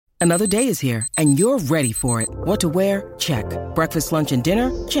Another day is here, and you're ready for it. What to wear? Check. Breakfast, lunch, and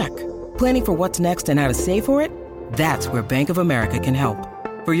dinner? Check. Planning for what's next and how to save for it? That's where Bank of America can help.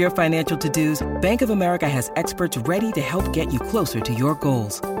 For your financial to-dos, Bank of America has experts ready to help get you closer to your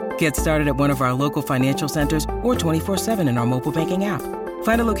goals. Get started at one of our local financial centers or 24/7 in our mobile banking app.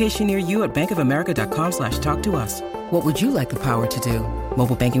 Find a location near you at bankofamerica.com/talktous. What would you like the power to do?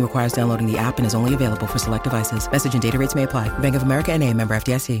 Mobile banking requires downloading the app and is only available for select devices. Message and data rates may apply. Bank of America N.A., member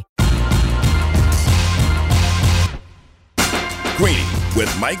FDIC. Greeny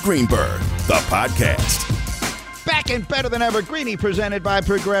with Mike Greenberg, the podcast. Back and better than ever, Greeny presented by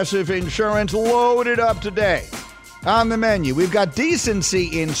Progressive Insurance, loaded up today. On the menu, we've got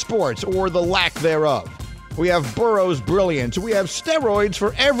decency in sports, or the lack thereof. We have Burrow's brilliance. We have steroids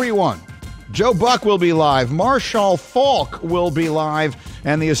for everyone. Joe Buck will be live. Marshall Faulk will be live.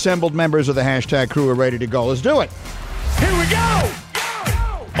 And the assembled members of the hashtag crew are ready to go. Let's do it. Here we go!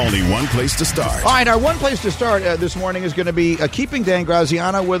 Only one place to start. All right, our one place to start this morning is going to be keeping Dan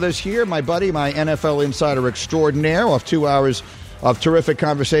Graziano with us here, my buddy, my NFL insider extraordinaire, off 2 hours of terrific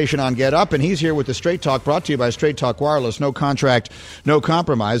conversation on Get Up, and he's here with the Straight Talk, brought to you by Straight Talk Wireless. No contract, no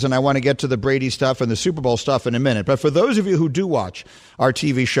compromise, and I want to get to the Brady stuff and the Super Bowl stuff in a minute. But for those of you who do watch our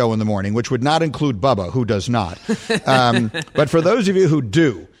TV show in the morning, which would not include Bubba, who does not, but for those of you who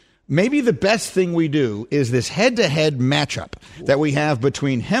do, maybe the best thing we do is this head-to-head matchup that we have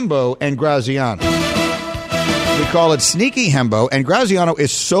between Hembo and Graziano. We call it Sneaky Hembo, and Graziano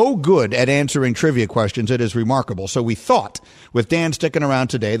is so good at answering trivia questions, it is remarkable. So we thought, with Dan sticking around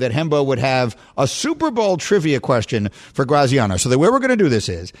today, that Hembo would have a Super Bowl trivia question for Graziano. So the way we're going to do this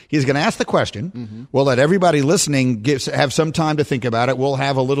is, he's going to ask the question. Mm-hmm. We'll let everybody listening have some time to think about it. We'll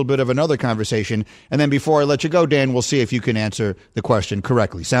have a little bit of another conversation. And then before I let you go, Dan, we'll see if you can answer the question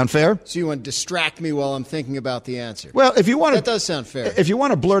correctly. Sound fair? So you want to distract me while I'm thinking about the answer? Well, if you want that does sound fair. If you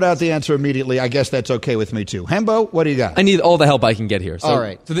want to blurt out the answer immediately, I guess that's okay with me too. Hembo, what do you got? I need all the help I can get here. So, all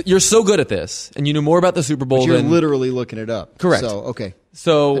right. So you're so good at this, and you know more about the Super Bowl but you're than... literally looking it up. Correct. So, okay.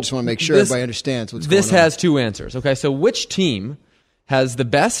 So I just want to make sure everybody understands what's going on. This has two answers. Okay, so which team has the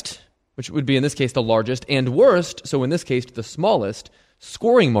best, which would be in this case the largest, and worst, so in this case the smallest,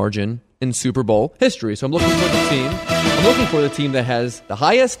 scoring margin in Super Bowl history? So I'm looking for the team that has the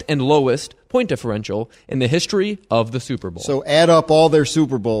highest and lowest point differential in the history of the Super Bowl. So add up all their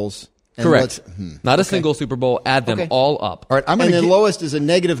Super Bowls. Correct. Not a single Super Bowl. Add them all up. All right, and the lowest is a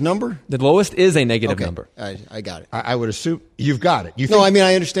negative number? The lowest is a negative number. I got it. I would assume you've got it. I mean,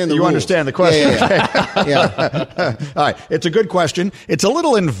 I understand the rules. You understand the question. Yeah. All right, it's a good question. It's a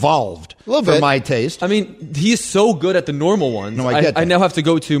little involved for my taste. I mean, he's so good at the normal ones. No, I get that. I now have to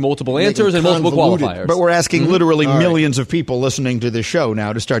go to multiple answers and multiple qualifiers. But we're asking literally millions of people listening to the show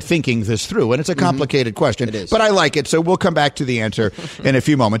now to start thinking this through, and it's a complicated question. It is. But I like it, so we'll come back to the answer in a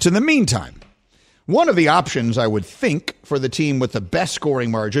few moments. In the meantime, one of the options I would think for the team with the best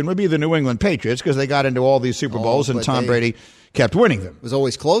scoring margin would be the New England Patriots, because they got into all these Super Bowls and Tom Brady kept winning them. It was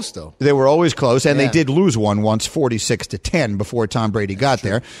always close, though. They were always close, and they did lose one once, 46-10, before Tom Brady got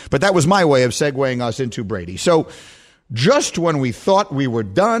there. But that was my way of segueing us into Brady. So just when we thought we were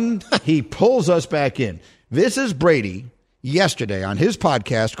done, he pulls us back in. This is Brady yesterday on his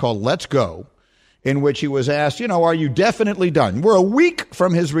podcast called Let's Go, in which he was asked, are you definitely done? We're a week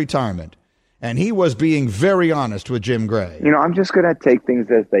from his retirement. And he was being very honest with Jim Gray. I'm just going to take things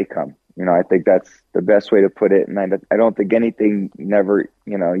as they come. I think that's the best way to put it. And I don't think anything you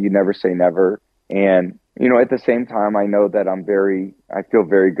never say never. And, at the same time, I know that I feel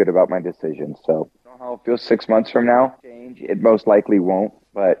very good about my decision. So I don't know how it feels 6 months from now. It most likely won't.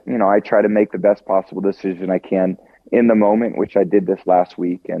 But, I try to make the best possible decision I can in the moment, which I did this last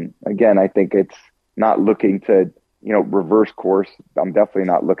week. And again, I think it's not looking to, reverse course. I'm definitely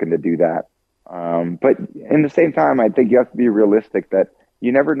not looking to do that. But in the same time, I think you have to be realistic that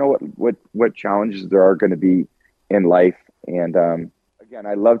you never know what challenges there are going to be in life. And again,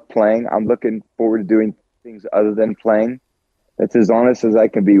 I love playing. I'm looking forward to doing things other than playing. That's as honest as I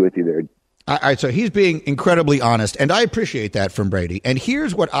can be with you there. All right, so he's being incredibly honest, and I appreciate that from Brady. And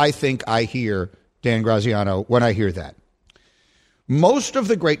here's what I think I hear, Dan Graziano, when I hear that. Most of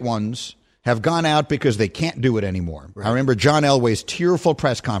the great ones have gone out because they can't do it anymore. Right. I remember John Elway's tearful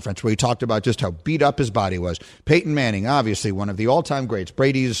press conference where he talked about just how beat up his body was. Peyton Manning, obviously one of the all-time greats,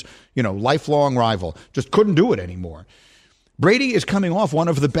 Brady's, lifelong rival, just couldn't do it anymore. Brady is coming off one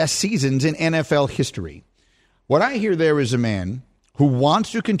of the best seasons in NFL history. What I hear there is a man who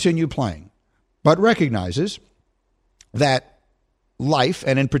wants to continue playing, but recognizes that life,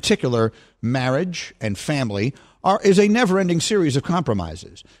 and in particular marriage and family, is a never-ending series of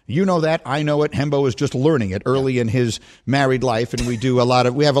compromises. You know that. I know it. Hembo is just learning it early in his married life, and we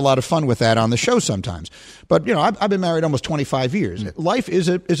have a lot of fun with that on the show sometimes. But I've been married almost 25 years. Life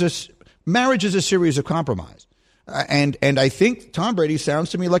marriage is a series of compromise. And I think Tom Brady sounds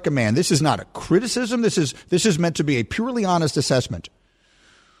to me like a man. This is not a criticism. This is meant to be a purely honest assessment.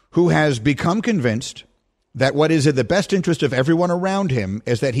 Who has become convinced that what is in the best interest of everyone around him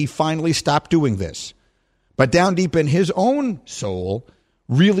is that he finally stopped doing this. But down deep in his own soul,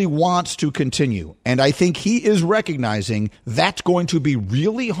 really wants to continue. And I think he is recognizing that's going to be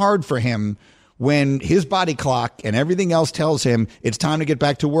really hard for him when his body clock and everything else tells him it's time to get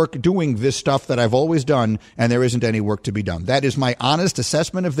back to work doing this stuff that I've always done, and there isn't any work to be done. That is my honest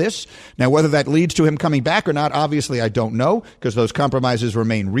assessment of this. Now, whether that leads to him coming back or not, obviously I don't know, because those compromises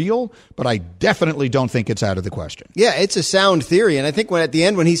remain real, but I definitely don't think it's out of the question. Yeah, it's a sound theory, and I think at the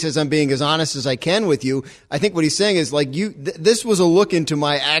end when he says I'm being as honest as I can with you, I think what he's saying is this was a look into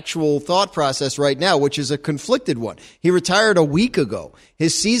my actual thought process right now, which is a conflicted one. He retired a week ago.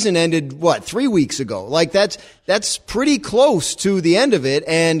 His season ended, 3 weeks ago? Like that's pretty close to the end of it,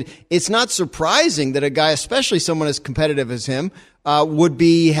 and it's not surprising that a guy, especially someone as competitive as him, would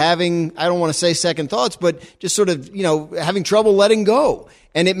be having, I don't want to say second thoughts, but just sort of, having trouble letting go.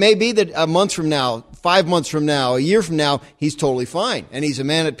 And it may be that a month from now, 5 months from now, a year from now, he's totally fine, and he's a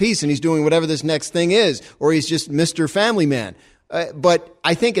man at peace, and he's doing whatever this next thing is, or he's just Mr. Family Man. But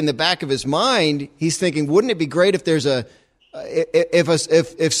I think in the back of his mind, he's thinking, wouldn't it be great if there's a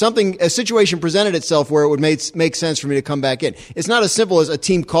situation presented itself where it would make sense for me to come back in. It's not as simple as a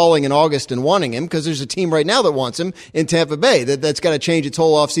team calling in August and wanting him, because there's a team right now that wants him in Tampa Bay that's got to change its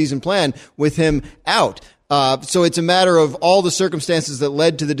whole offseason plan with him out. So it's a matter of all the circumstances that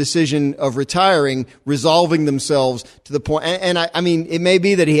led to the decision of retiring resolving themselves to the point. And I mean, it may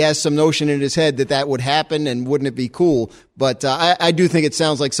be that he has some notion in his head that would happen, and wouldn't it be cool? But I do think it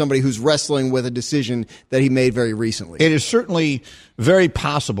sounds like somebody who's wrestling with a decision that he made very recently. It is certainly very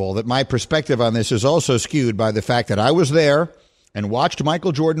possible that my perspective on this is also skewed by the fact that I was there and watched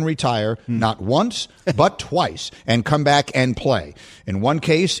Michael Jordan retire not once, but twice, and come back and play. In one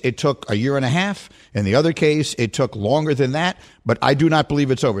case, it took a year and a half. In the other case, it took longer than that, but I do not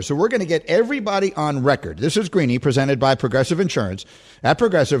believe it's over. So we're going to get everybody on record. This is Greeny, presented by Progressive Insurance. At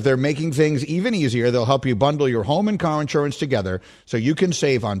Progressive, they're making things even easier. They'll help you bundle your home and car insurance together so you can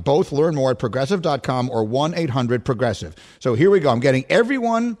save on both. Learn more at Progressive.com or 1-800-PROGRESSIVE. So here we go. I'm getting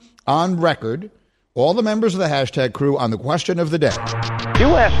everyone on record, all the members of the hashtag crew, on the question of the day. You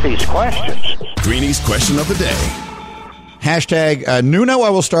ask these questions. Greeny's question of the day. Hashtag Nuno, I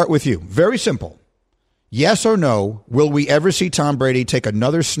will start with you. Very simple. Yes or no, will we ever see Tom Brady take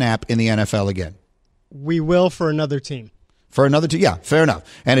another snap in the NFL again? We will, for another team. For another team, yeah, fair enough.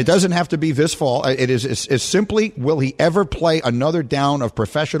 And it doesn't have to be this fall. It is simply, will he ever play another down of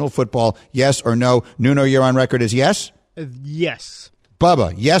professional football, yes or no? Nuno, you're on record as yes? Yes.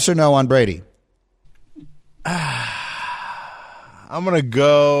 Bubba, yes or no on Brady? I'm going to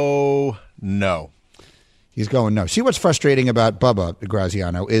go no. He's going no. See, what's frustrating about Bubba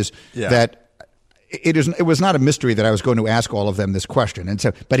Graziano is that it was not a mystery that I was going to ask all of them this question, and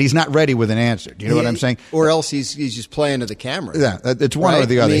so, but he's not ready with an answer. Do you know what I'm saying? Or else he's just playing to the camera. Yeah, it's one or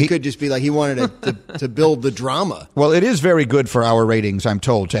the other. I mean, he could just be like he wanted to build the drama. Well, it is very good for our ratings, I'm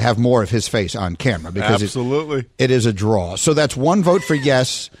told, to have more of his face on camera, because absolutely it is a draw. So that's one vote for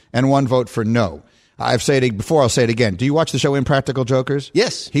yes and one vote for no. I've said it before, I'll say it again. Do you watch the show Impractical Jokers?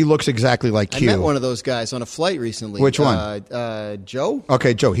 Yes. He looks exactly like Q. I met one of those guys on a flight recently. Which one? Joe?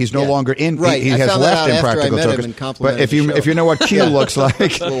 Okay, Joe. He's no longer in. Right. He has left Impractical Jokers. But if you know what Q looks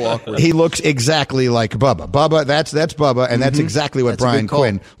like, he looks exactly like Bubba. Bubba, that's Bubba, and that's exactly what Brian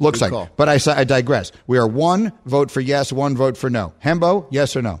Quinn looks like. But I digress. We are one vote for yes, one vote for no. Hembo,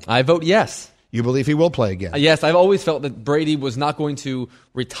 yes or no? I vote yes. You believe he will play again? Yes, I've always felt that Brady was not going to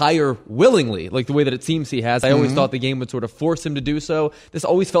retire willingly, like the way that it seems he has. I always thought the game would sort of force him to do so. This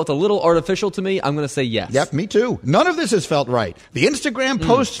always felt a little artificial to me. I'm going to say yes. Yep, me too. None of this has felt right. The Instagram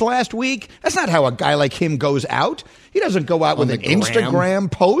posts last week, that's not how a guy like him goes out. He doesn't go out with an Instagram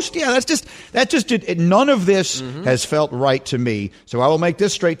post. Yeah, none of this has felt right to me. So I will make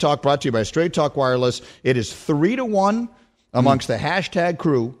this Straight Talk brought to you by Straight Talk Wireless. It is 3-1 amongst the hashtag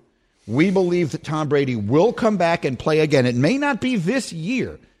crew. We believe that Tom Brady will come back and play again. It may not be this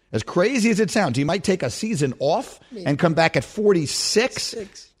year. As crazy as it sounds, he might take a season off and come back at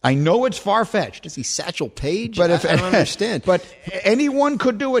 46. I know it's far-fetched. Is he Satchel Paige? But I don't understand. But anyone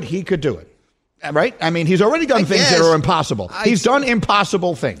could do it. He could do it. Right? I mean, he's already done things that are impossible. He's done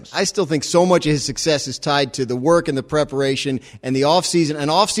impossible things. I still think so much of his success is tied to the work and the preparation and the offseason, and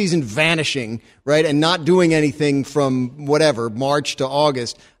offseason vanishing, right, and not doing anything from whatever, March to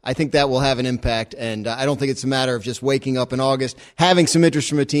August. I think that will have an impact, and I don't think it's a matter of just waking up in August, having some interest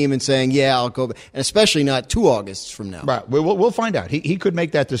from a team and saying, yeah, I'll go, and especially not 2 Augusts from now. Right. We'll find out. He could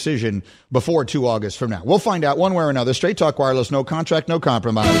make that decision before 2 August from now. We'll find out one way or another. Straight Talk Wireless, no contract, no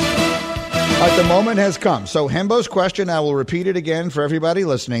compromise. The moment has come. So Hembo's question, I will repeat it again for everybody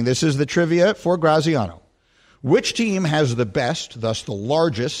listening. This is the trivia for Graziano. Which team has the best, thus the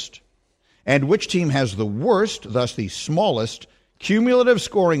largest, and which team has the worst, thus the smallest, cumulative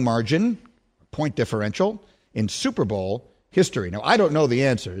scoring margin, point differential, in Super Bowl history? Now, I don't know the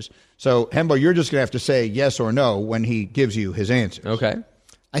answers, so Hembo, you're just going to have to say yes or no when he gives you his answers. Okay.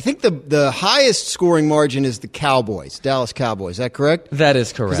 I think the highest scoring margin is the Cowboys, Dallas Cowboys. Is that correct? That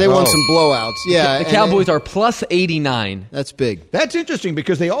is correct. Because they won some blowouts. Yeah, the Cowboys are plus 89. That's big. That's interesting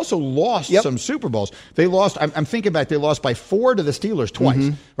because they also lost some Super Bowls. They lost, I'm thinking back, they lost by 4 to the Steelers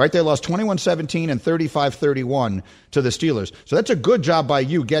twice, right? They lost 21-17 and 35-31 to the Steelers. So that's a good job by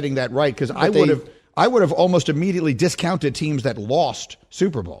you getting that right, because I would have almost immediately discounted teams that lost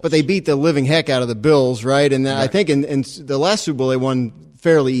Super Bowls. But they beat the living heck out of the Bills, right? And then I think in the last Super Bowl they won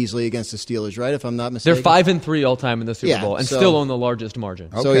fairly easily against the Steelers, right? If I'm not mistaken. They're 5-3 all time in the Super Bowl and still own the largest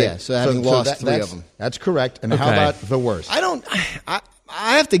margin. Okay. So having lost 3 of them. That's correct. And how about the worst?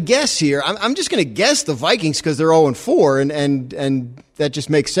 I have to guess here. I'm just going to guess the Vikings because they're 0-4, and that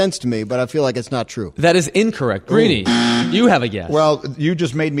just makes sense to me, but I feel like it's not true. That is incorrect. Greeny, you have a guess. Well, you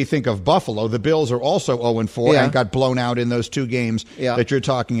just made me think of Buffalo. The Bills are also 0-4 and got blown out in those 2 games that you're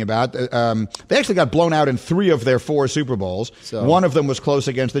talking about. They actually got blown out in 3 of their 4 Super Bowls. So. One of them was close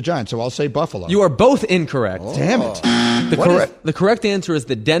against the Giants, so I'll say Buffalo. You are both incorrect. Oh. Damn it. The correct answer is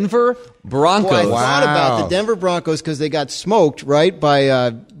the Denver Broncos. Well, I thought about the Denver Broncos because they got smoked, right,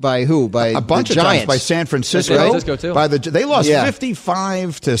 by who? By a bunch the of Giants. times by San Francisco. San Francisco too. They lost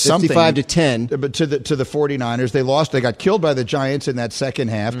 55 to something. 55 to 10. But to the 49ers. They lost. They got killed by the Giants in that second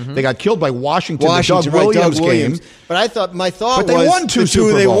half. They got killed by Washington the Doug Williams game. But I thought my thought they was won 2 the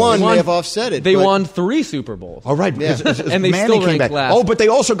Super 2 they Bowls. won may have offset it. They won 3 Super Bowls. Oh, right. And they Manning still came ranked back. last. Oh, but they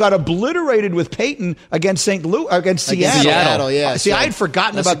also got obliterated with Peyton against Seattle. Seattle, yeah. See, I had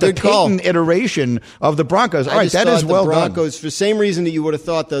forgotten That's about the Peyton iteration of the Broncos. All right, that is well done. The Broncos, for the same reason that you would have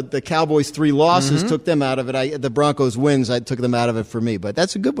thought the Cowboys' 3 losses took them out of it, the Broncos' wins, I took them out of it for me. But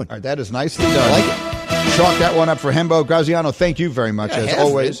that's a good one. All right, that is nicely done. I like it. Chalk that one up for Hembo. Graziano, thank you very much, as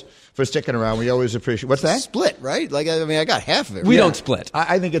always, for sticking around. We always appreciate. What's that? Split, right? I got half of it. We don't split.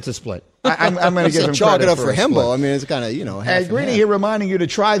 I think it's a split. I'm going to give him chalk credit it up for Hembo. split. I mean, it's kind of, half And Greeny here reminding you to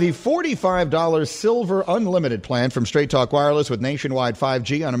try the $45 Silver Unlimited plan from Straight Talk Wireless with nationwide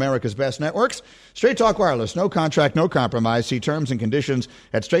 5G on America's best networks. Straight Talk Wireless, no contract, no compromise. See terms and conditions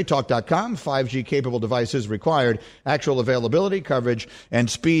at straighttalk.com. 5G capable devices required. Actual availability, coverage, and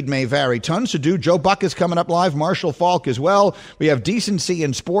speed may vary. Tons to do. Joe Buck is coming up live. Marshall Falk as well. We have decency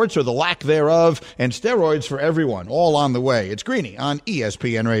in sports or the lack thereof, and steroids for everyone. All on the way. It's Greeny on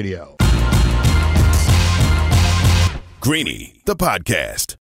ESPN Radio. Greeny, the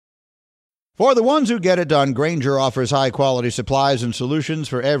podcast. For the ones who get it done, Grainger offers high-quality supplies and solutions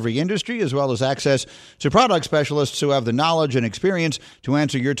for every industry, as well as access to product specialists who have the knowledge and experience to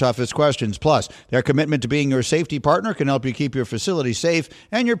answer your toughest questions. Plus, their commitment to being your safety partner can help you keep your facility safe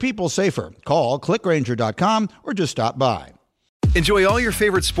and your people safer. Call clickgrainger.com or just stop by. Enjoy all your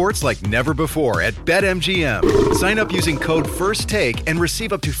favorite sports like never before at BetMGM. Sign up using code FIRSTTAKE and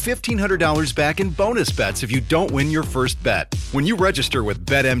receive up to $1,500 back in bonus bets if you don't win your first bet. When you register with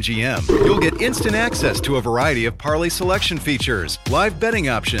BetMGM, you'll get instant access to a variety of parlay selection features, live betting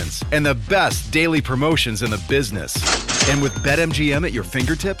options, and the best daily promotions in the business. And with BetMGM at your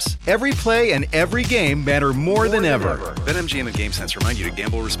fingertips, every play and every game matter more than ever. BetMGM and GameSense remind you to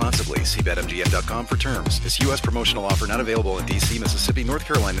gamble responsibly. See BetMGM.com for terms. This U.S. promotional offer not available in D.C., Mississippi, North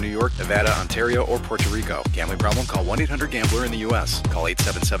Carolina, New York, Nevada, Ontario, or Puerto Rico. Gambling problem? Call 1-800-GAMBLER in the U.S. Call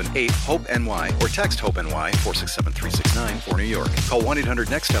 877-8-HOPE-NY or text HOPE-NY 467-369 for New York. Call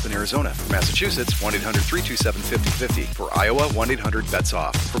 1-800-NEXT-STEP in Arizona. For Massachusetts, 1-800-327-5050. For Iowa,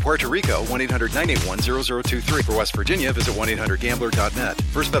 1-800-BETS-OFF. For Puerto Rico, 1-800-981-0023. For West Virginia, visit 1-800-GAMBLER.net.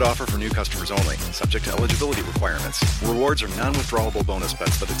 First bet offer for new customers only. Subject to eligibility requirements. Rewards are non-withdrawable bonus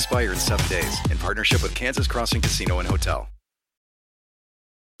bets that expire in 7 days. In partnership with Kansas Crossing Casino and Hotel.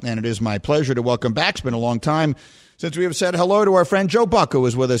 And it is my pleasure to welcome back. It's been a long time since we have said hello to our friend Joe Buck, who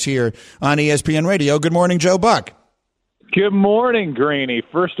is with us here on ESPN Radio. Good morning, Joe Buck. Good morning, Greeny.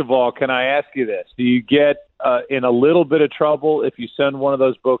 First of all, can I ask you this? Do you get in a little bit of trouble if you send one of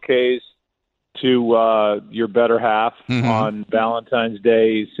those bouquets to your better half on Valentine's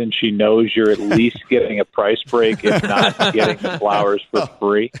Day, since she knows you're at least getting a price break, if not getting the flowers for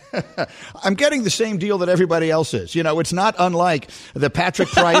free? I'm getting the same deal that everybody else is. It's not unlike the Patrick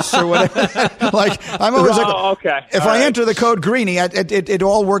Price or whatever. Like, I'm always okay. If I enter the code Greeny, it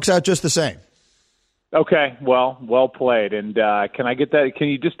all works out just the same. Okay, well played. And can I get that? Can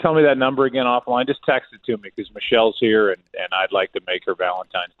you just tell me that number again offline? Just text it to me, because Michelle's here, and I'd like to make her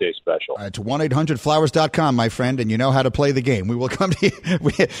Valentine's Day special. It's 1-800-Flowers.com, my friend, and you know how to play the game. We will come to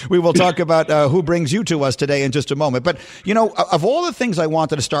you. We will talk about who brings you to us today in just a moment. But, of all the things I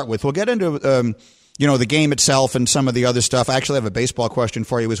wanted to start with, we'll get into the game itself and some of the other stuff. I actually have a baseball question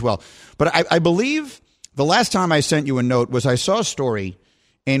for you as well. But I believe the last time I sent you a note was I saw a story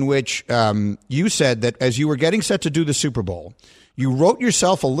in which you said that as you were getting set to do the Super Bowl, you wrote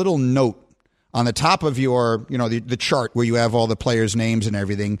yourself a little note on the top of your, the chart where you have all the players' names and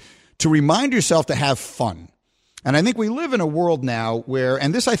everything, to remind yourself to have fun. And I think we live in a world now where,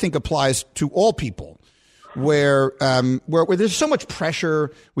 and this I think applies to all people, where there's so much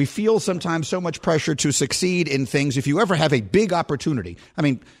pressure. We feel sometimes so much pressure to succeed in things. If you ever have a big opportunity, I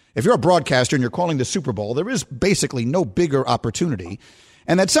mean, if you're a broadcaster and you're calling the Super Bowl, there is basically no bigger opportunity.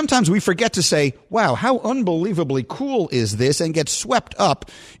 And that sometimes we forget to say, wow, how unbelievably cool is this, and get swept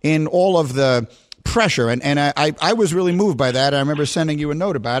up in all of the pressure. And I was really moved by that. I remember sending you a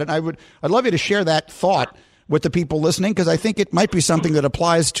note about it. I'd love you to share that thought with the people listening, because I think it might be something that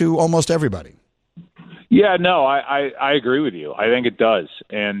applies to almost everybody. Yeah, no, I agree with you. I think it does.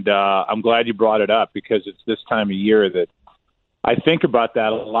 And I'm glad you brought it up, because it's this time of year that I think about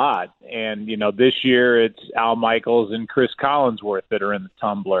that a lot. And, this year it's Al Michaels and Chris Collinsworth that are in the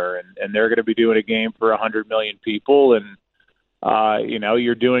tumbler, and they're going to be doing a game for 100 million people. And,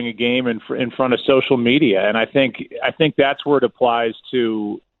 you're doing a game in front of social media. And I think that's where it applies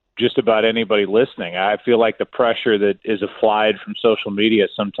to just about anybody listening. I feel like the pressure that is applied from social media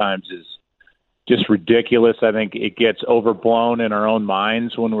sometimes is just ridiculous. I think it gets overblown in our own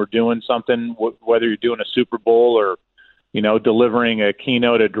minds when we're doing something, whether you're doing a Super Bowl or, delivering a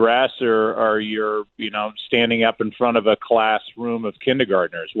keynote address, or you're, standing up in front of a classroom of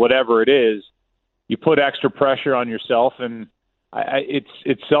kindergartners. Whatever it is, you put extra pressure on yourself, and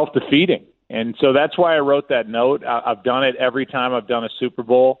it's self-defeating. And so that's why I wrote that note. I've done it every time I've done a Super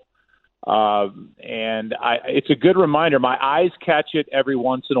Bowl. And it's a good reminder. My eyes catch it every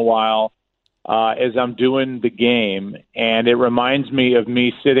once in a while as I'm doing the game, and it reminds me of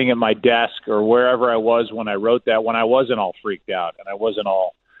me sitting at my desk or wherever I was when I wrote that, when I wasn't all freaked out and I wasn't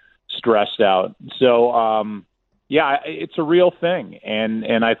all stressed out. So, it's a real thing.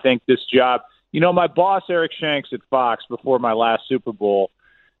 And I think this job, my boss, Eric Shanks at Fox, before my last Super Bowl,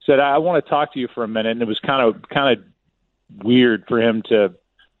 said, I want to talk to you for a minute. And it was kind of weird for him to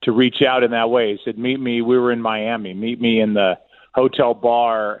reach out in that way. He said, meet me. We were in Miami. Meet me in the hotel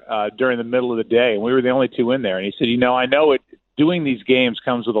bar during the middle of the day, and we were the only two in there. And he said, I know doing these games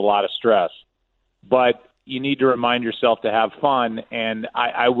comes with a lot of stress, but you need to remind yourself to have fun. And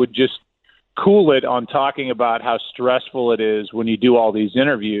I would just cool it on talking about how stressful it is when you do all these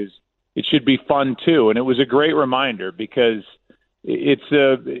interviews. It should be fun too. And it was a great reminder, because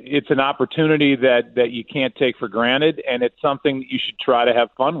it's an opportunity that you can't take for granted, and it's something that you should try to have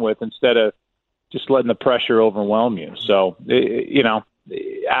fun with instead of just letting the pressure overwhelm you. So,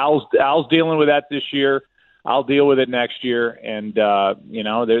 Al's dealing with that this year. I'll deal with it next year. And,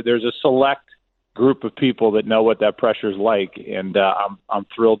 there's a select group of people that know what that pressure is like, and I'm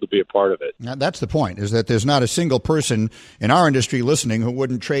thrilled to be a part of it. Now, that's the point, is that there's not a single person in our industry listening who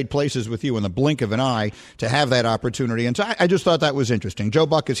wouldn't trade places with you in the blink of an eye to have that opportunity. And so I just thought that was interesting. Joe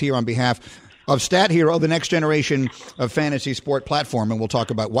Buck is here on behalf of Stat Hero, the next generation of fantasy sport platform, and we'll talk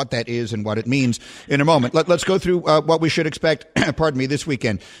about what that is and what it means in a moment. Let's go through what we should expect, this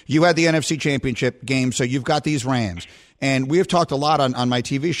weekend. You had the NFC Championship game, so you've got these Rams. And we have talked a lot on my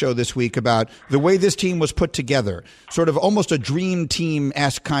TV show this week about the way this team was put together, sort of almost a dream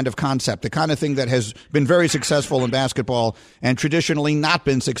team-esque kind of concept, the kind of thing that has been very successful in basketball and traditionally not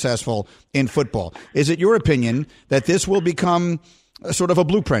been successful in football. Is it your opinion that this will become sort of a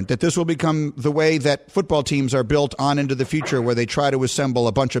blueprint, that this will become the way that football teams are built on into the future, where they try to assemble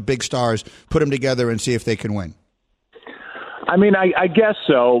a bunch of big stars, put them together, and see if they can win? I mean, I guess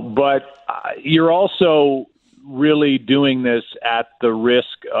so, but you're also really doing this at the risk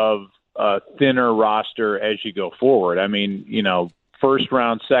of a thinner roster as you go forward. I mean, first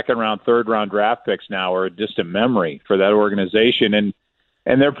round, second round, third round draft picks now are a distant memory for that organization.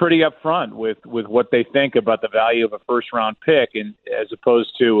 And they're pretty upfront with what they think about the value of a first-round pick, and as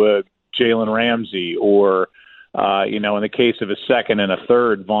opposed to Jalen Ramsey or, in the case of a second and a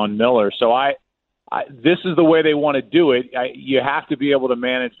third, Von Miller. So I this is the way they want to do it. You have to be able to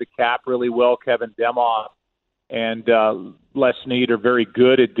manage the cap really well. Kevin Demoff and Les Snead are very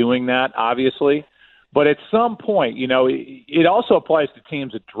good at doing that, obviously. But at some point, it also applies to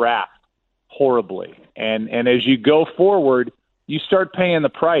teams that draft horribly. And as you go forward, you start paying the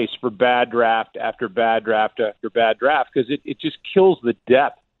price for bad draft after bad draft after bad draft because it just kills the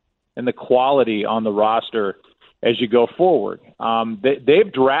depth and the quality on the roster as you go forward.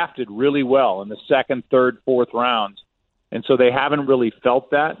 They've drafted really well in the second, third, fourth rounds, and so they haven't really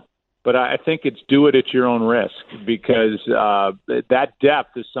felt that. But I think it's do it at your own risk because that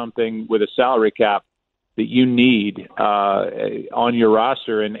depth is something with a salary cap that you need on your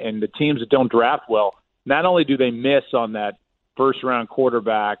roster. And the teams that don't draft well, not only do they miss on that first-round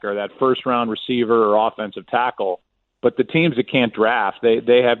quarterback or that first-round receiver or offensive tackle, but the teams that can't draft,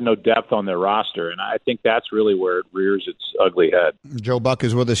 they have no depth on their roster, and I think that's really where it rears its ugly head. Joe Buck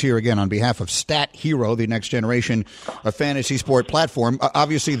is with us here again on behalf of Stat Hero, the next generation of fantasy sport platform.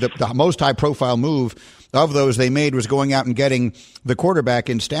 Obviously, the most high-profile move of those they made was going out and getting the quarterback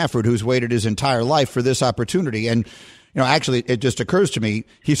in Stafford, who's waited his entire life for this opportunity. And actually, it just occurs to me,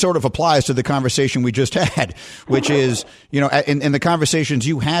 he sort of applies to the conversation we just had, which is, in the conversations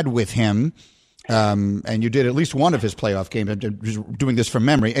you had with him, and you did at least one of his playoff games. I'm just doing this from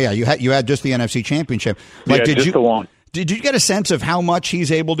memory. Yeah, you had just the NFC Championship. Just the one. Did you get a sense of how much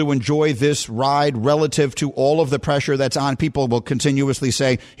he's able to enjoy this ride relative to all of the pressure that's on? People will continuously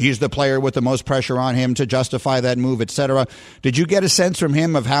say he's the player with the most pressure on him to justify that move, etc. Did you get a sense from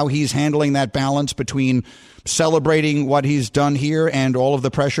him of how he's handling that balance between celebrating what he's done here and all of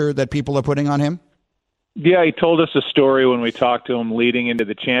the pressure that people are putting on him? Yeah, he told us a story when we talked to him leading into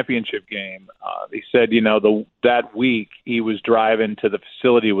the championship game. He said, that week he was driving to the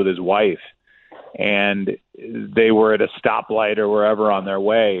facility with his wife, and they were at a stoplight or wherever on their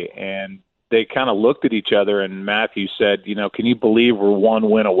way, and they kind of looked at each other, and Matthew said, can you believe we're one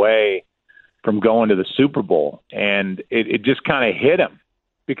win away from going to the Super Bowl? And it just kind of hit him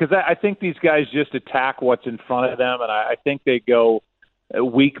because I think these guys just attack what's in front of them, and I think they go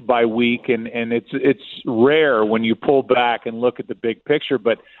week by week, and it's rare when you pull back and look at the big picture.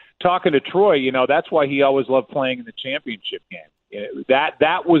 But talking to Troy, that's why he always loved playing in the championship game.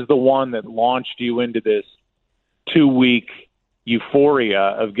 That was the one that launched you into this 2-week euphoria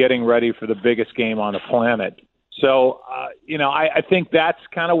of getting ready for the biggest game on the planet. So, I think that's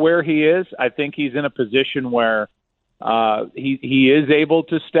kind of where he is. I think he's in a position where he is able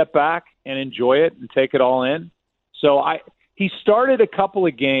to step back and enjoy it and take it all in. So he started a couple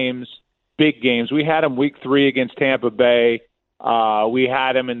of games, big games. We had him week 3 against Tampa Bay. We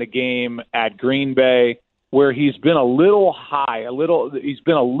had him in the game at Green Bay where he's been a little high, he's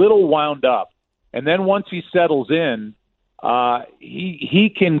been a little wound up. And then once he settles in,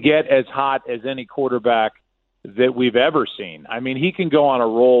 he can get as hot as any quarterback that we've ever seen. I mean, he can go on a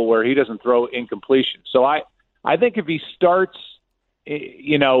roll where he doesn't throw incompletion. So I think if he starts,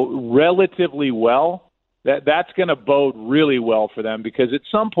 relatively well, that's going to bode really well for them because at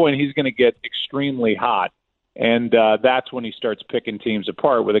some point he's going to get extremely hot, and that's when he starts picking teams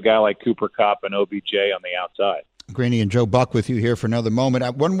apart with a guy like Cooper Kupp and OBJ on the outside. Greeny and Joe Buck with you here for another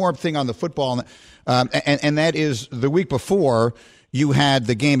moment. One more thing on the football, and that is the week before you had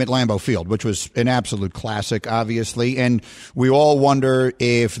the game at Lambeau Field, which was an absolute classic, obviously, and we all wonder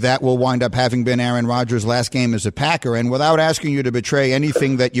if that will wind up having been Aaron Rodgers' last game as a Packer. And without asking you to betray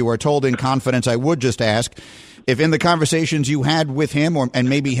anything that you are told in confidence, I would just ask if in the conversations you had with him and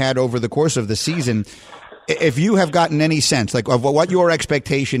maybe had over the course of the season, if you have gotten any sense of what your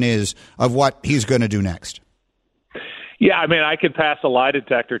expectation is of what he's going to do next. Yeah, I mean, I could pass a lie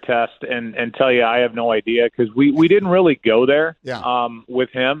detector test and tell you I have no idea because we didn't really go there with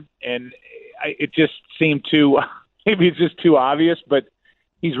him, and it just seemed maybe it's just too obvious, but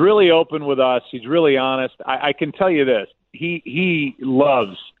he's really open with us. He's really honest. I can tell you this. He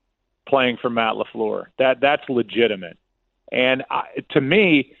loves playing for Matt LaFleur. That's legitimate. And to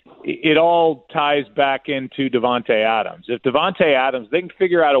me, it all ties back into Davante Adams. If Davante Adams, they can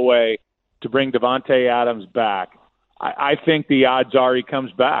figure out a way to bring Davante Adams back, I think the odds are he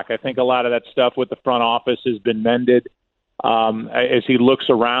comes back. I think a lot of that stuff with the front office has been mended. As he looks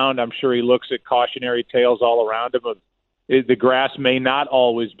around, I'm sure he looks at cautionary tales all around him. The grass may not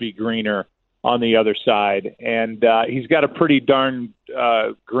always be greener on the other side. And he's got a pretty darn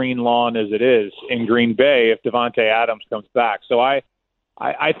green lawn as it is in Green Bay if Davante Adams comes back. So I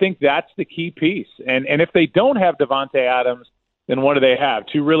think that's the key piece. And if they don't have Davante Adams, then what do they have?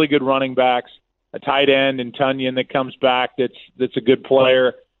 2 really good running backs, a tight end in Tunyon that comes back that's a good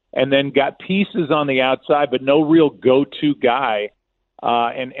player, and then got pieces on the outside, but no real go-to guy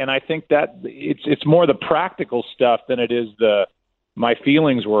And I think that it's more the practical stuff than it is the my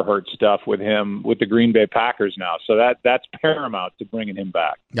feelings were hurt stuff with him with the Green Bay Packers now. So that's paramount to bringing him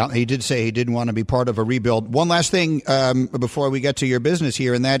back. Yeah, he did say he didn't want to be part of a rebuild. One last thing before we get to your business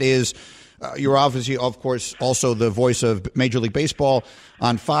here, and that is you're obviously, of course, also the voice of Major League Baseball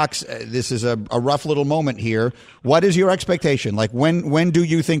on Fox. This is a rough little moment here. What is your expectation? Like, when do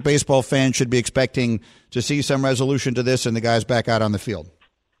you think baseball fans should be expecting to see some resolution to this and the guys back out on the field?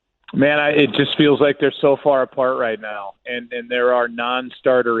 Man, it just feels like they're so far apart right now, and there are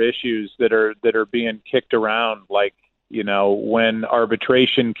non-starter issues that are being kicked around, like, you know, when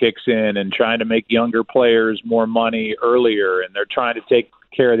arbitration kicks in and trying to make younger players more money earlier, and they're trying to take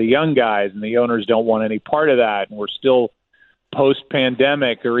care of the young guys, and the owners don't want any part of that, and we're still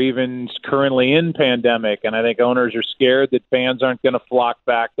post-pandemic or even currently in pandemic, and I think owners are scared that fans aren't going to flock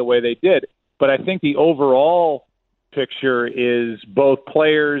back the way they did. But I think the overall picture is both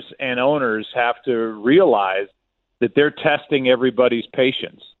players and owners have to realize that they're testing everybody's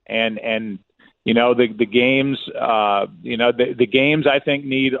patience, and you know, the games the games I think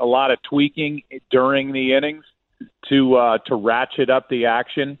need a lot of tweaking during the innings to ratchet up the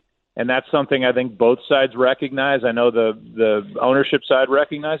action, and that's something I think both sides recognize. I know the ownership side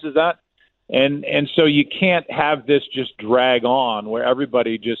recognizes that, and so you can't have this just drag on where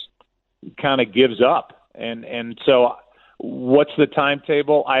everybody just kind of gives up. And so what's the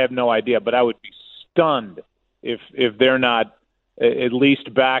timetable? I have no idea, but I would be stunned if they're not at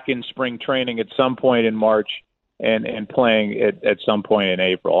least back in spring training at some point in March and playing at some point in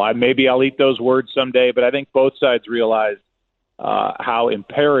April. Maybe I'll eat those words someday, but I think both sides realize how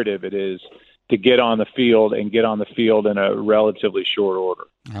imperative it is to get on the field and get on the field in a relatively short order.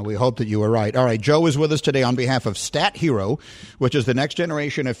 And we hope that you are right. All right, Joe is with us today on behalf of Stat Hero, which is the next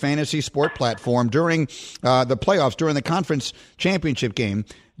generation of fantasy sport platform. During the playoffs, during the conference championship game,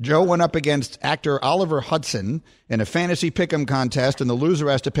 Joe went up against actor Oliver Hudson in a fantasy pick'em contest, and the loser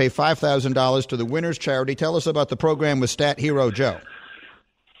has to pay $5,000 to the winner's charity. Tell us about the program with Stat Hero, Joe.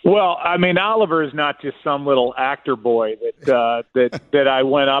 Well, I mean, Oliver is not just some little actor boy that I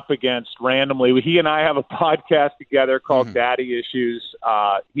went up against randomly. He and I have a podcast together called Daddy Issues.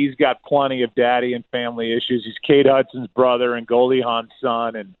 He's got plenty of daddy and family issues. He's Kate Hudson's brother and Goldie Hawn's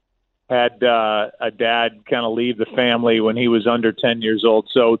son, and had a dad kind of leave the family when he was under 10 years old.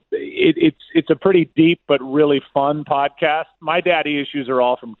 So it's a pretty deep but really fun podcast. My daddy issues are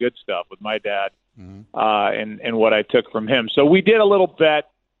all from good stuff with my dad and what I took from him. So we did a little bet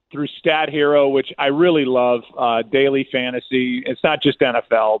through Stat Hero, which I really love, daily fantasy. It's not just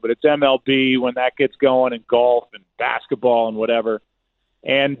NFL, but it's MLB when that gets going, and golf and basketball and whatever.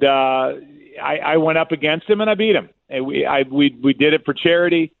 And I went up against him and I beat him. And we did it for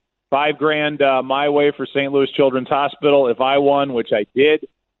charity, $5,000 my way for St. Louis Children's Hospital if I won, which I did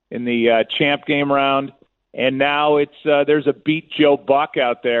in the champ game round. And now it's there's a Beat Joe Buck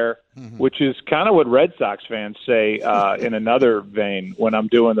out there, which is kind of what Red Sox fans say in another vein when I'm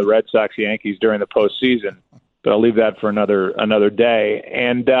doing the Red Sox-Yankees during the postseason. But I'll leave that for another day.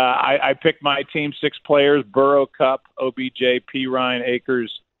 And I picked my team, 6 players: Burrow, Cup, OBJ, Pirine,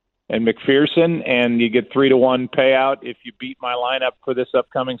 Akers, and McPherson. And you get 3-1 payout if you beat my lineup for this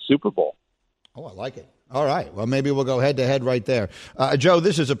upcoming Super Bowl. Oh, I like it. All right. Well, maybe we'll go head-to-head right there. Joe,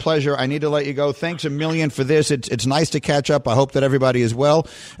 this is a pleasure. I need to let you go. Thanks a million for this. It's nice to catch up. I hope that everybody is well,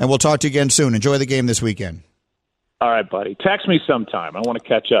 and we'll talk to you again soon. Enjoy the game this weekend. All right, buddy. Text me sometime. I want to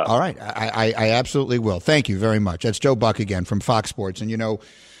catch up. All right. I absolutely will. Thank you very much. That's Joe Buck again from Fox Sports. And,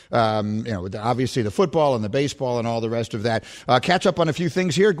 obviously the football and the baseball and all the rest of that. Catch up on a few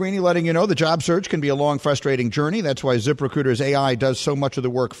things here. Greeny letting you know the job search can be a long, frustrating journey. That's why ZipRecruiter's AI does so much of the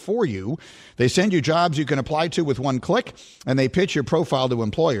work for you. They send you jobs you can apply to with one click, and they pitch your profile to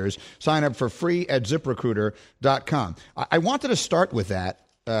employers. Sign up for free at ZipRecruiter.com. I wanted to start with that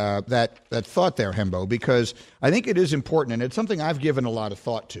thought there, Hembo, because I think it is important, and it's something I've given a lot of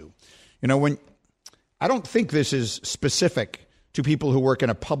thought to. You know, when I don't think this is specific to people who work in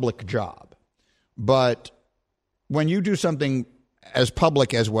a public job, but when you do something as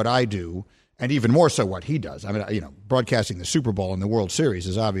public as what I do, and even more so what he does, I mean, broadcasting the Super Bowl and the World Series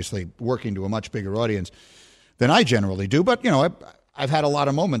is obviously working to a much bigger audience than I generally do. But, I've had a lot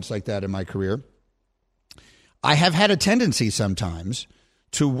of moments like that in my career. I have had a tendency sometimes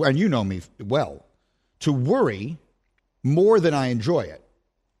to, and you know me well, to worry more than I enjoy it.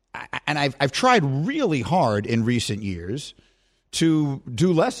 And I've tried really hard in recent years to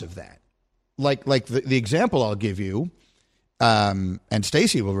do less of that. Like the example I'll give you, and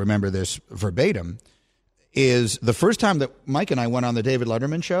Stacey will remember this verbatim, is the first time that Mike and I went on the David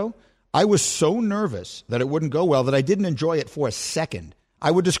Letterman show, I was so nervous that it wouldn't go well that I didn't enjoy it for a second. I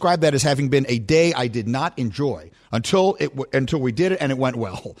would describe that as having been a day I did not enjoy until we did it and it went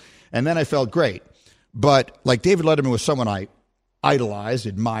well. And then I felt great. But like David Letterman was someone I idolized,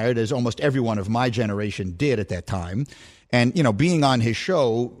 admired, as almost everyone of my generation did at that time. And, being on his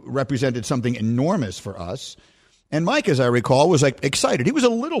show represented something enormous for us. And Mike, as I recall, was like excited. He was a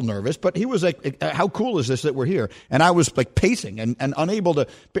little nervous, but he was like, how cool is this that we're here? And I was like pacing and unable to,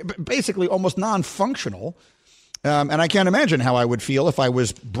 basically almost non-functional. And I can't imagine how I would feel if I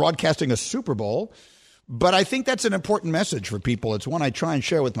was broadcasting a Super Bowl. But I think that's an important message for people. It's one I try and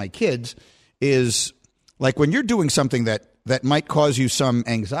share with my kids is like when you're doing something that might cause you some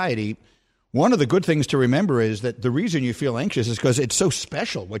anxiety, one of the good things to remember is that the reason you feel anxious is because it's so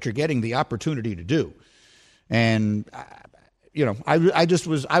special what you're getting the opportunity to do. And, I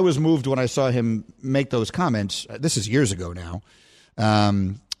was moved when I saw him make those comments. This is years ago now.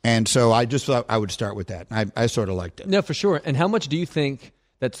 And so I just thought I would start with that. I sort of liked it. No, for sure. And how much do you think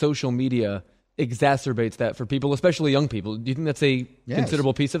that social media exacerbates that for people, especially young people? Do you think that's a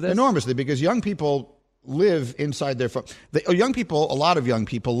considerable piece of this? Enormously, because young people live inside their phone. A lot of young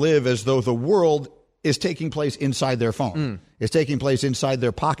people live as though the world is taking place inside their phone. It's taking place inside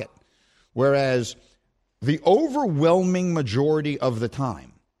their pocket. Whereas the overwhelming majority of the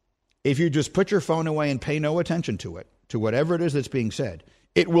time, if you just put your phone away and pay no attention to it, to whatever it is that's being said,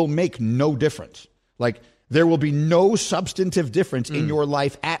 it will make no difference. Like, there will be no substantive difference in your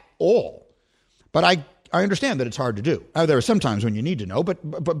life at all. But I understand that it's hard to do. There are some times when you need to know,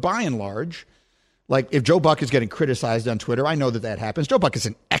 but by and large, like if Joe Buck is getting criticized on Twitter, I know that happens. Joe Buck is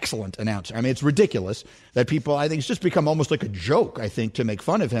an excellent announcer. I mean, it's ridiculous that people, I think it's just become almost like a joke, I think, to make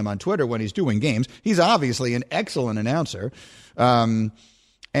fun of him on Twitter when he's doing games. He's obviously an excellent announcer. But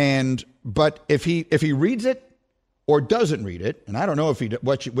if he reads it or doesn't read it, and I don't know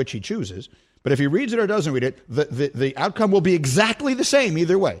which he chooses, but if he reads it or doesn't read it, the outcome will be exactly the same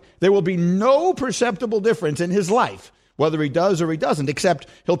either way. There will be no perceptible difference in his life, whether he does or he doesn't, except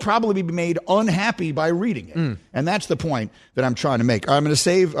he'll probably be made unhappy by reading it. And that's the point that I'm trying to make. I'm going to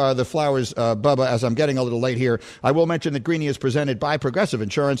save the flowers, Bubba, as I'm getting a little late here. I will mention that Greeny is presented by Progressive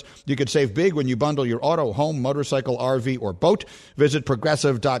Insurance. You could save big when you bundle your auto, home, motorcycle, RV, or boat. Visit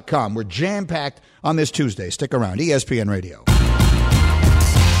Progressive.com. We're jam-packed on this Tuesday. Stick around. ESPN Radio.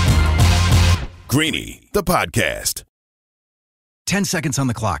 Greeny, the podcast. 10 seconds on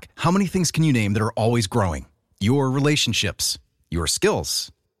the clock. How many things can you name that are always growing? Your relationships, your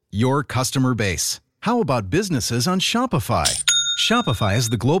skills, your customer base. How about businesses on Shopify? Shopify is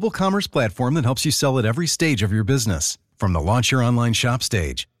the global commerce platform that helps you sell at every stage of your business. From the launch your online shop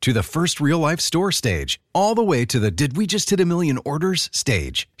stage, to the first real-life store stage, all the way to the did we just hit a million orders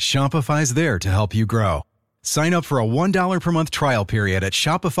stage. Shopify's there to help you grow. Sign up for a $1 per month trial period at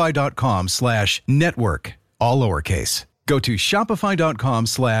shopify.com/network, all lowercase. Go to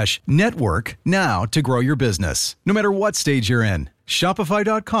shopify.com/network now to grow your business, no matter what stage you're in.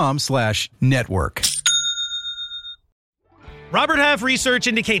 Shopify.com/network. Robert Half research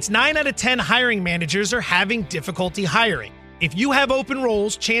indicates 9 out of 10 hiring managers are having difficulty hiring. If you have open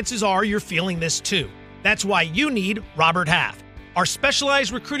roles, chances are you're feeling this too. That's why you need Robert Half. Our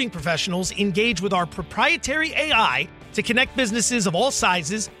specialized recruiting professionals engage with our proprietary AI to connect businesses of all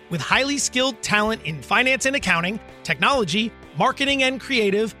sizes with highly skilled talent in finance and accounting, technology, marketing and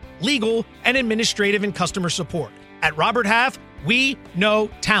creative, legal, and administrative and customer support. At Robert Half, we know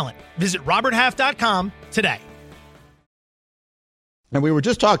talent. Visit roberthalf.com today. And we were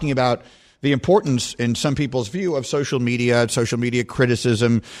just talking about the importance in some people's view of social media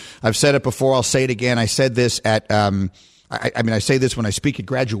criticism. I've said it before. I'll say it again. I said this at, I say this when I speak at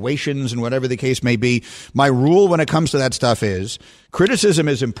graduations and whatever the case may be. My rule when it comes to that stuff is criticism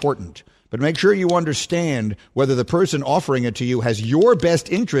is important, but make sure you understand whether the person offering it to you has your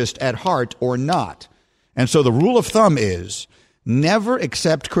best interest at heart or not. And so the rule of thumb is never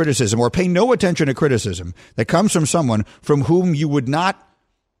accept criticism or pay no attention to criticism that comes from someone from whom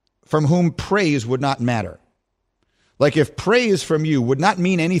praise would not matter. Like if praise from you would not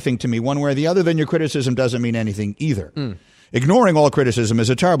mean anything to me one way or the other, then your criticism doesn't mean anything either. Ignoring all criticism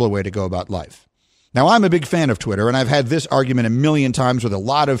is a terrible way to go about life. Now, I'm a big fan of Twitter, and I've had this argument a million times with a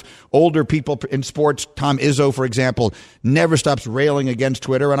lot of older people in sports. Tom Izzo, for example, never stops railing against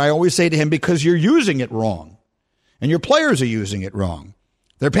Twitter, and I always say to him, because you're using it wrong, and your players are using it wrong.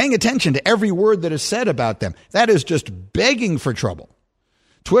 They're paying attention to every word that is said about them. That is just begging for trouble.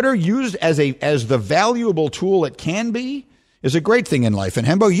 Twitter used as the valuable tool it can be is a great thing in life. And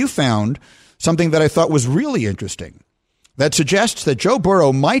Hembo, you found something that I thought was really interesting that suggests that Joe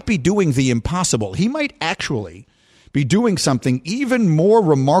Burrow might be doing the impossible. He might actually be doing something even more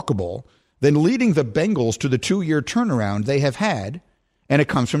remarkable than leading the Bengals to the 2-year turnaround they have had, and it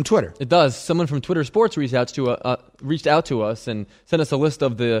comes from Twitter. It does. Someone from Twitter Sports reached out to us and sent us a list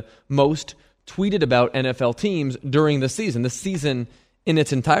of the most tweeted about NFL teams during the season in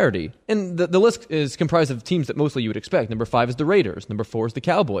its entirety. And the list is comprised of teams that mostly you would expect. Number 5 is the Raiders. Number 4 is the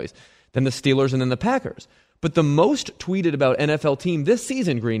Cowboys. Then the Steelers and then the Packers. But the most tweeted about NFL team this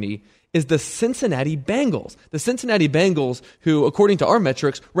season, Greeny, is the Cincinnati Bengals. The Cincinnati Bengals, who, according to our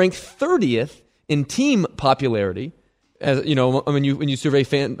metrics, rank 30th in team popularity, as you know, when you survey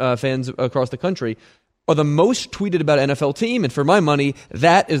fans across the country, are the most tweeted about NFL team, and for my money,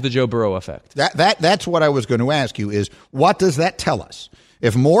 that is the Joe Burrow effect. That's what I was going to ask you is, what does that tell us?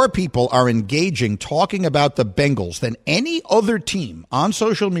 If more people are engaging, talking about the Bengals than any other team on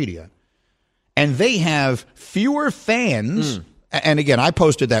social media, and they have fewer fans, and again, I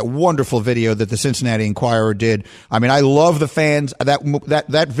posted that wonderful video that the Cincinnati Enquirer did. I mean, I love the fans.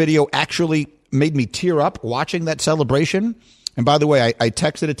 That video actually made me tear up watching that celebration. And by the way, I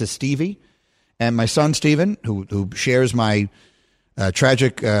texted it to Stevie. And my son, Steven, who shares my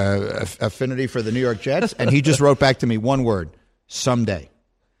tragic affinity for the New York Jets, and he just wrote back to me one word, someday.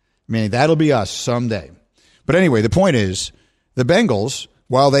 Meaning that'll be us someday. But anyway, the point is, the Bengals,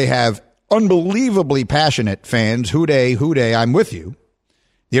 while they have unbelievably passionate fans, hoo-day, I'm with you,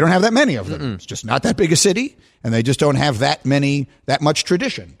 you don't have that many of them. It's just not that big a city, and they just don't have that much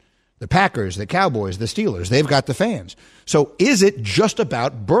tradition. The Packers, the Cowboys, the Steelers, they've got the fans. So is it just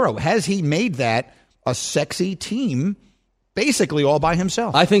about Burrow? Has he made that a sexy team basically all by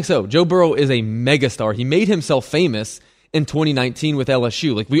himself? I think so. Joe Burrow is a megastar. He made himself famous in 2019 with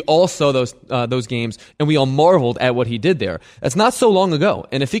LSU. Like, we all saw those games, and we all marveled at what he did there. That's not so long ago.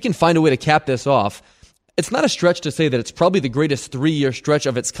 And if he can find a way to cap this off, it's not a stretch to say that it's probably the greatest 3-year stretch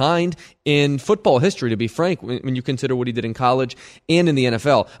of its kind in football history, to be frank, when you consider what he did in college and in the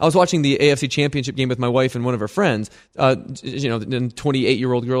NFL. I was watching the AFC Championship game with my wife and one of her friends, a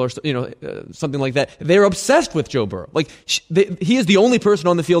 28-year-old girl or something like that. They're obsessed with Joe Burrow. Like, he is the only person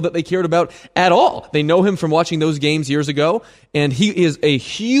on the field that they cared about at all. They know him from watching those games years ago, and he is a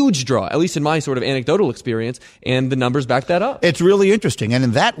huge draw, at least in my sort of anecdotal experience, and the numbers back that up. It's really interesting, and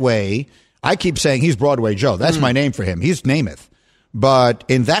in that way, I keep saying he's Broadway Joe. That's my name for him. He's Namath. But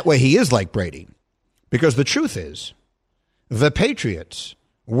in that way, he is like Brady. Because the truth is, the Patriots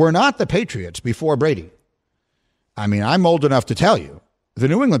were not the Patriots before Brady. I mean, I'm old enough to tell you, the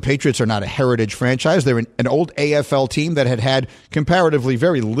New England Patriots are not a heritage franchise. They're an old AFL team that had comparatively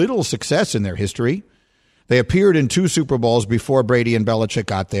very little success in their history. They appeared in 2 Super Bowls before Brady and Belichick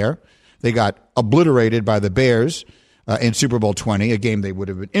got there. They got obliterated by the Bears in Super Bowl 20, a game they would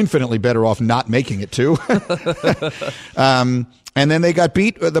have been infinitely better off not making it to. And then they got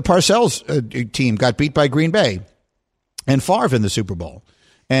beat, the Parcells team got beat by Green Bay and Favre in the Super Bowl.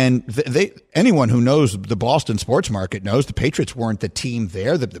 And anyone who knows the Boston sports market knows the Patriots weren't the team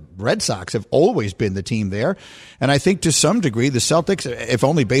there. The Red Sox have always been the team there. And I think to some degree the Celtics, if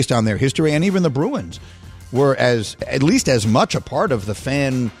only based on their history, and even the Bruins, were at least as much a part of the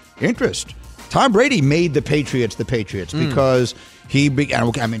fan interest. Tom Brady made the Patriots because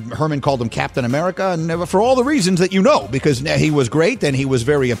Herman called him Captain America, and for all the reasons that you know, because he was great and he was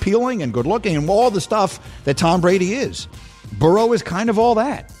very appealing and good looking and all the stuff that Tom Brady is. Burrow is kind of all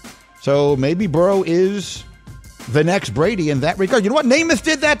that. So maybe Burrow is the next Brady in that regard. You know what? Namath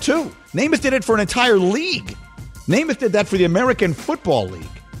did that too. Namath did it for an entire league. Namath did that for the American Football League.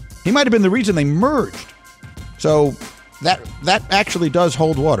 He might have been the reason they merged. So that actually does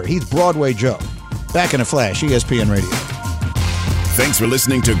hold water. He's Broadway Joe. Back in a flash, ESPN Radio. Thanks for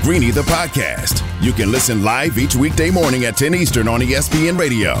listening to Greeny the podcast. You can listen live each weekday morning at 10 Eastern on ESPN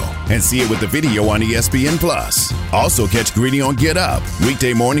Radio and see it with the video on ESPN Plus. Also catch Greeny on Get Up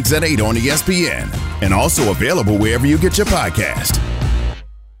weekday mornings at 8 on ESPN and also available wherever you get your podcast.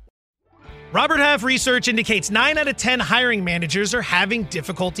 Robert Half research indicates 9 out of 10 hiring managers are having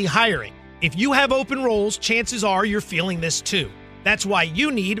difficulty hiring. If you have open roles, chances are you're feeling this too. That's why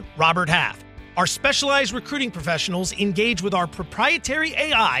you need Robert Half. Our specialized recruiting professionals engage with our proprietary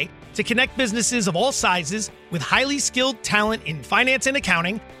AI to connect businesses of all sizes with highly skilled talent in finance and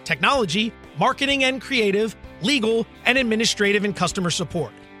accounting, technology, marketing and creative, legal, and administrative and customer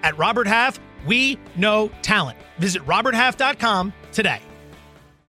support. At Robert Half, we know talent. Visit roberthalf.com today.